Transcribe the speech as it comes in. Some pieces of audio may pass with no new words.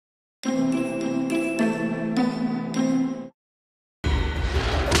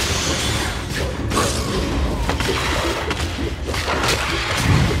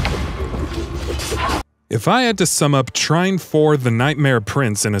If I had to sum up Trine 4 The Nightmare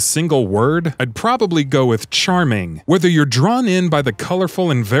Prince in a single word, I'd probably go with charming. Whether you're drawn in by the colorful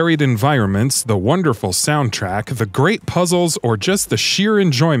and varied environments, the wonderful soundtrack, the great puzzles, or just the sheer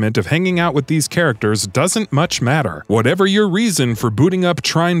enjoyment of hanging out with these characters doesn't much matter. Whatever your reason for booting up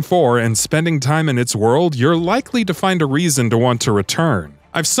Trine 4 and spending time in its world, you're likely to find a reason to want to return.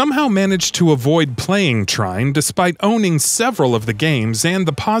 I've somehow managed to avoid playing Trine despite owning several of the games and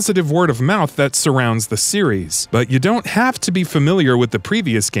the positive word of mouth that surrounds the series, but you don't have to be familiar with the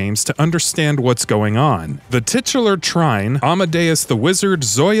previous games to understand what's going on. The titular Trine, Amadeus the Wizard,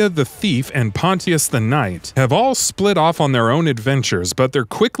 Zoya the Thief, and Pontius the Knight have all split off on their own adventures, but they're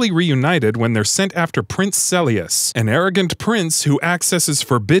quickly reunited when they're sent after Prince Celius, an arrogant prince who accesses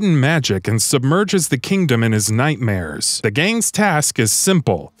forbidden magic and submerges the kingdom in his nightmares. The gang's task is simple.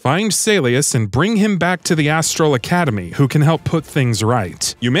 Find Celius and bring him back to the Astral Academy, who can help put things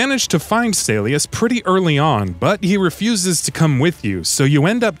right. You manage to find Celius pretty early on, but he refuses to come with you, so you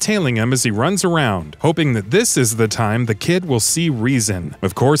end up tailing him as he runs around, hoping that this is the time the kid will see reason.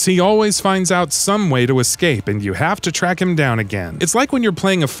 Of course, he always finds out some way to escape, and you have to track him down again. It's like when you're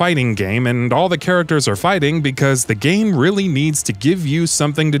playing a fighting game and all the characters are fighting because the game really needs to give you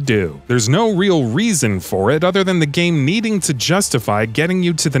something to do. There's no real reason for it other than the game needing to justify getting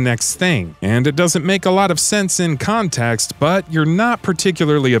you to the next thing, and it doesn't make a lot of sense in context, but you're not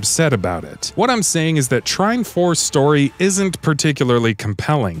particularly upset about it. What I'm saying is that Trine 4's story isn't particularly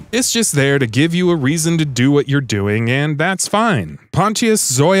compelling. It's just there to give you a reason to do what you're doing, and that's fine. Pontius,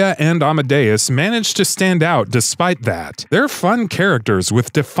 Zoya, and Amadeus manage to stand out despite that. They're fun characters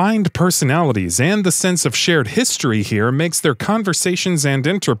with defined personalities, and the sense of shared history here makes their conversations and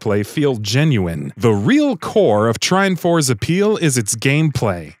interplay feel genuine. The real core of Trine 4's appeal is its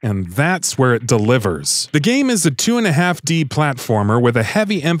gameplay, and that's where it delivers. The game is a 2.5D platformer with a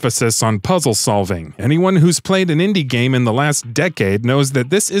heavy emphasis on puzzle solving. Anyone who's played an indie game in the last decade knows that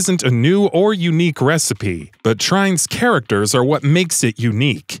this isn't a new or unique recipe, but Trine's characters are what makes it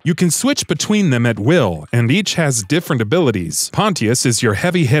unique. You can switch between them at will, and each has different abilities. Pontius is your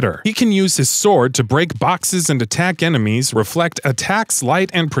heavy hitter. He can use his sword to break boxes and attack enemies, reflect attacks, light,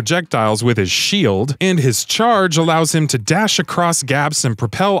 and projectiles with his shield, and his charge allows him to dash across gaps and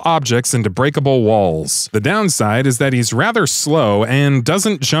propel objects into breakable walls. The downside is that he's rather slow and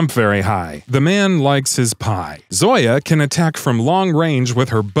doesn't jump very high. The man likes his pie. Zoya can attack from long range with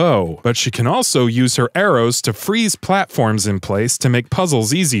her bow, but she can also use her arrows to freeze platforms in place to make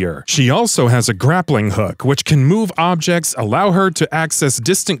puzzles easier. She also has a grappling hook, which can move objects, allow her to access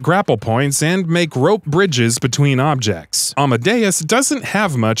distant grapple points, and make rope bridges between objects. Amadeus doesn't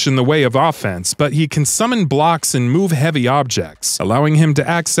have much in the way of offense, but he can summon blocks and move heavy objects, allowing him to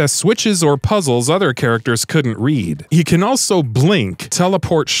access switches or puzzles other characters couldn't read. He can also blink,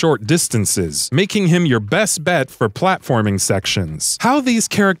 teleport short distances, making him your best bet for platforming sections. How these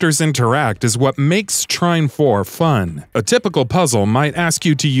characters interact is what makes Trine 4 fun. A typical puzzle might ask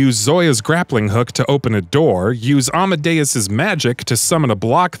you to use Zoya's grappling hook to open a door, use Amadeus's magic to summon a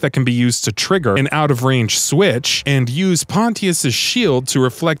block that can be used to trigger an out-of-range switch, and use Pontius's shield to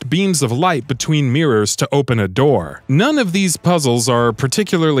reflect beams of light between mirrors to open a door. None of these puzzles are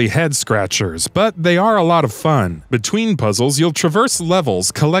particularly head-scratchers, but they are a lot of fun. Between puzzles, you'll traverse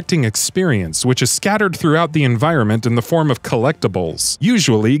levels collecting experience, which is scattered throughout the environment in the form of collectibles.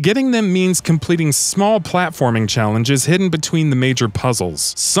 Usually, getting them means completing small platforming challenges hidden between the major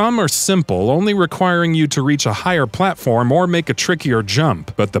puzzles. Some are simple, only requiring you to reach a higher platform or make a trickier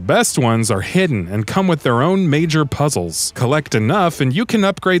jump, but the best ones are hidden and come with their own major puzzles. Collect enough and you can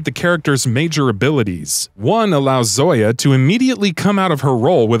upgrade the character's major abilities. One allows Zoya to immediately come out of her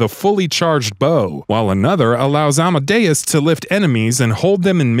role with a fully charged bow, while another allows Amadeus to lift enemies and hold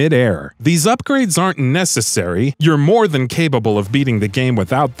them in mid-air. These upgrades aren't necessary, you're more than capable of beating the game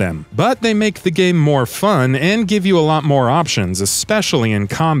without them, but they make the game more fun and give you a lot more options, especially in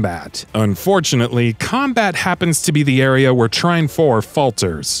combat. Unfortunately, combat happens to be the area where Trine 4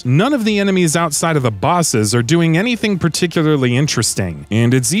 falters. None of the enemies outside of the bosses are doing anything particularly interesting,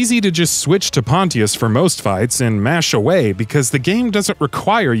 and it's easy to just switch to Pontius for most fights and mash away because the game doesn't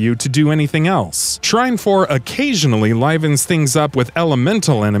require you to do anything else. Trine 4 occasionally livens things up with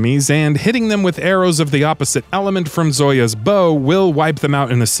elemental enemies, and hitting them with arrows of the opposite element from Zoya's bow will wipe them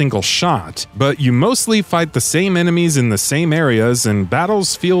out in a single shot, but you mostly fight the same enemies in the same areas and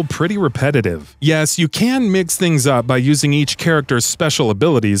battles feel pretty repetitive. Yes, you can mix things up by using each character's special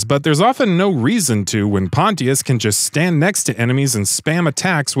abilities, but there's often no reason to when Pontius can just stand next to enemies and spam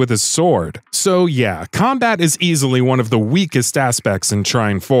attacks with his sword. So yeah, combat is easily one of the weakest best aspects in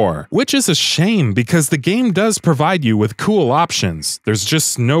Trine 4, which is a shame because the game does provide you with cool options. There's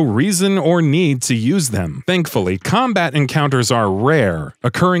just no reason or need to use them. Thankfully, combat encounters are rare,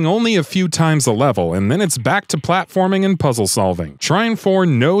 occurring only a few times a level, and then it's back to platforming and puzzle solving. Trine 4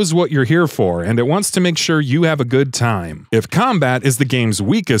 knows what you're here for, and it wants to make sure you have a good time. If combat is the game's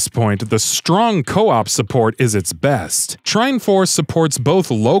weakest point, the strong co-op support is its best. Trine 4 supports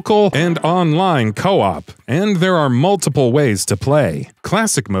both local and online co-op, and there are multiple ways to play.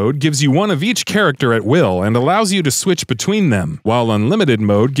 Classic mode gives you one of each character at will and allows you to switch between them, while Unlimited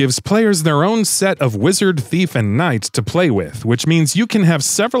mode gives players their own set of wizard, thief, and knight to play with, which means you can have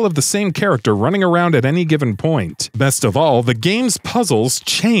several of the same character running around at any given point. Best of all, the game's puzzles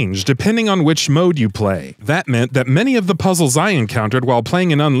change depending on which mode you play. That meant that many of the puzzles I encountered while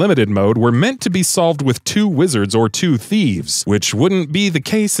playing in Unlimited mode were meant to be solved with 2 wizards or 2 thieves, which wouldn't be the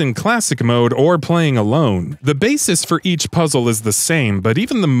case in Classic mode or playing alone. The basis for each puzzle is the same, but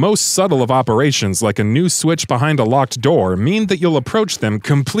even the most subtle of operations like a new switch behind a locked door mean that you'll approach them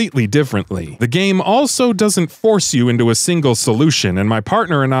completely differently. The game also doesn't force you into a single solution, and my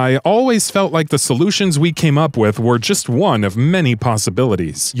partner and I always felt like the solutions we came up with were just one of many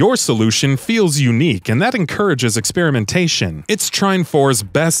possibilities. Your solution feels unique, and that encourages experimentation. It's Trine 4's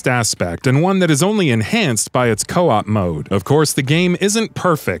best aspect, and one that is only enhanced by its co-op mode. Of course, the game isn't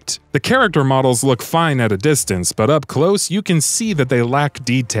perfect. The character models look fine at a distance, but up close you can see that they lack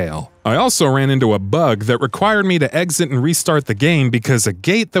detail. I also ran into a bug that required me to exit and restart the game because a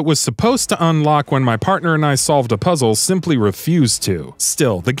gate that was supposed to unlock when my partner and I solved a puzzle simply refused to.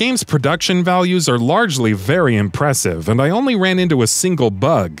 Still, the game's production values are largely very impressive, and I only ran into a single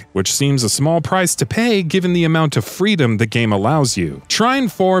bug, which seems a small price to pay given the amount of freedom the game allows you. Trine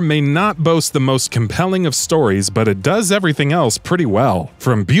 4 may not boast the most compelling of stories, but it does everything else pretty well.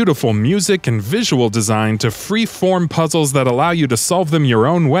 From beautiful music and visual design to free-form puzzles that allow you to solve them your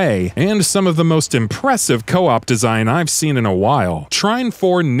own way, and some of the most impressive co-op design I've seen in a while. Trine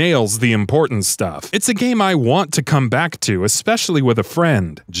 4 nails the important stuff. It's a game I want to come back to, especially with a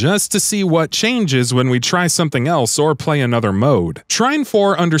friend, just to see what changes when we try something else or play another mode. Trine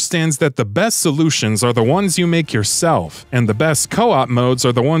 4 understands that the best solutions are the ones you make yourself, and the best co-op modes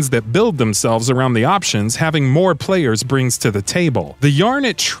are the ones that build themselves around the options having more players brings to the table. The yarn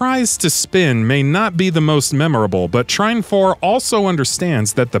it tries to spin may not be the most memorable, but Trine 4 also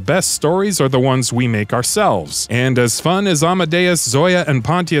understands that the best stories are the ones we make ourselves. And as fun as Amadeus, Zoya, and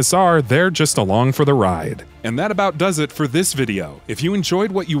Pontius are, they're just along for the ride. And that about does it for this video. If you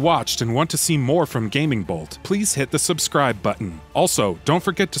enjoyed what you watched and want to see more from GamingBolt, please hit the subscribe button. Also, don't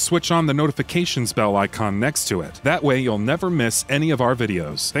forget to switch on the notifications bell icon next to it. That way you'll never miss any of our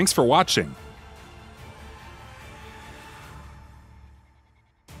videos. Thanks for watching.